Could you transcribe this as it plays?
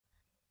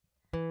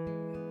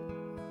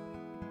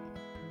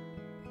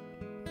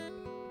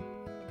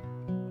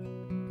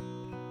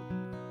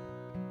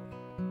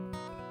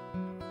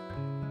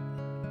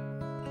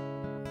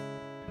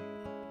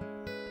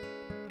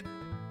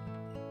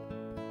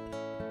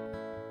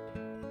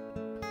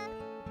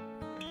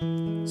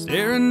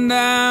Staring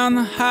down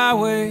the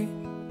highway,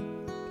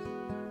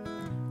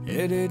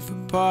 headed for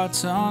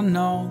parts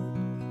unknown.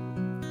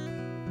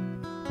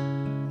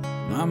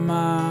 My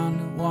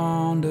mind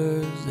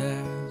wanders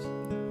as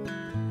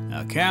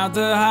I count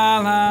the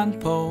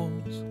highline poles,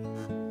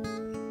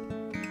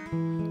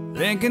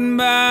 thinking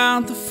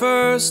about the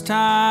first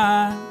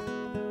time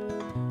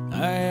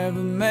I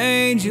ever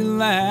made you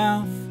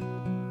laugh.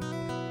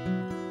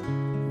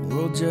 The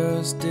world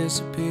just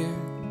disappeared.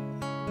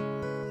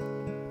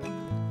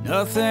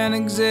 Nothing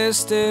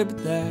existed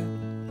but that.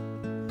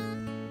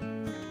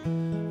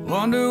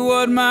 Wonder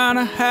what might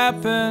have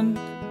happened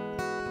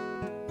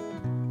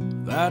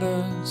if I'd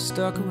have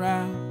stuck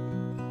around.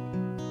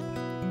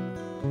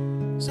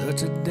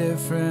 Such a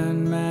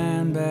different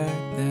man back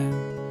then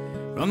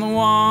from the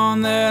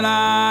one that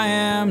I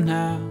am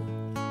now.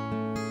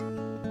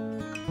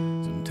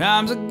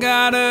 Sometimes I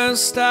gotta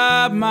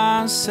stop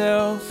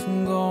myself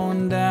from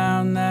going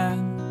down that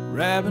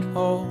rabbit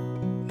hole.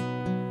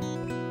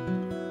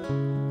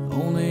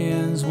 Only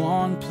ends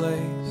one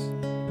place,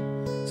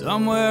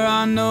 somewhere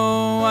I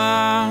know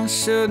I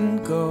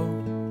shouldn't go.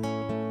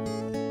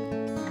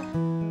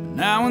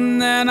 Now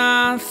and then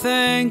I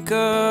think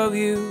of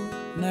you,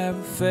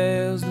 never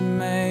fails to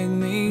make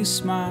me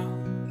smile.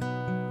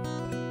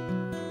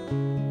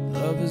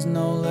 Love is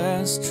no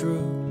less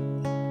true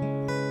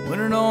when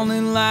it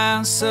only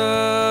lasts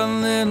a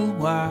little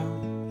while.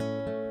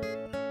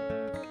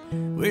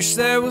 Wish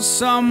there was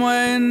some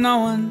way of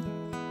knowing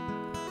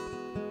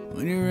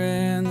when you're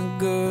in the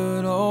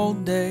good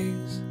old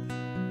days.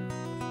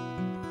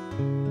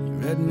 You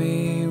read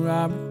me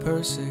Robert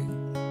Percy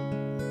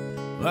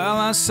while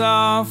I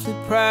softly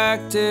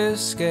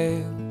practiced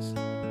scales.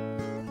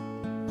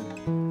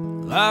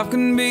 Life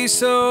can be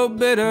so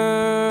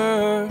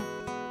bitter,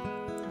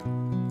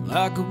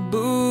 like a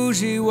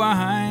bougie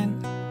wine.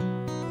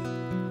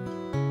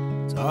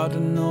 It's hard to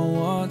know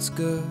what's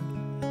good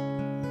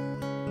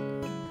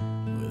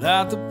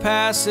without the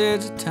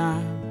passage of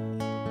time.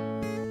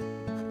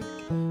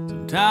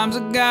 Sometimes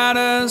I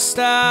gotta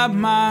stop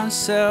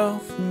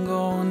myself from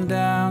going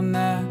down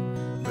that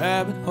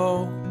rabbit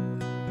hole.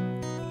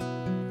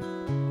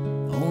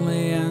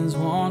 Only ends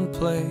one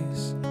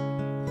place,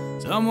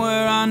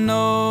 somewhere I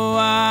know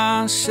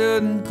I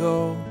shouldn't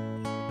go.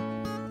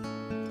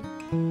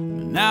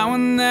 But now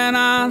and then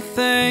I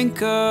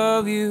think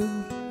of you,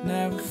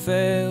 never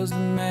fails to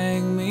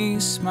make me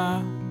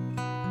smile.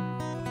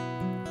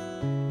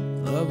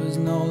 Love is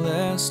no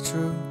less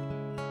true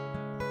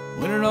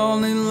when it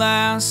only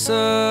lasts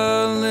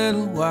a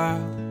little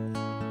while.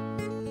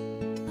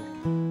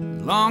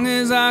 As long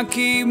as I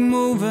keep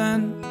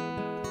moving,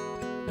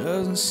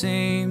 doesn't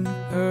seem to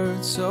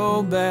hurt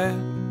so bad.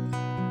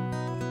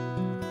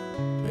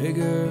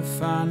 Figure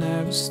if I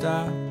never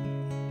stop,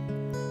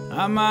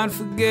 I might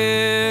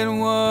forget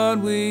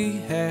what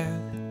we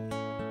had.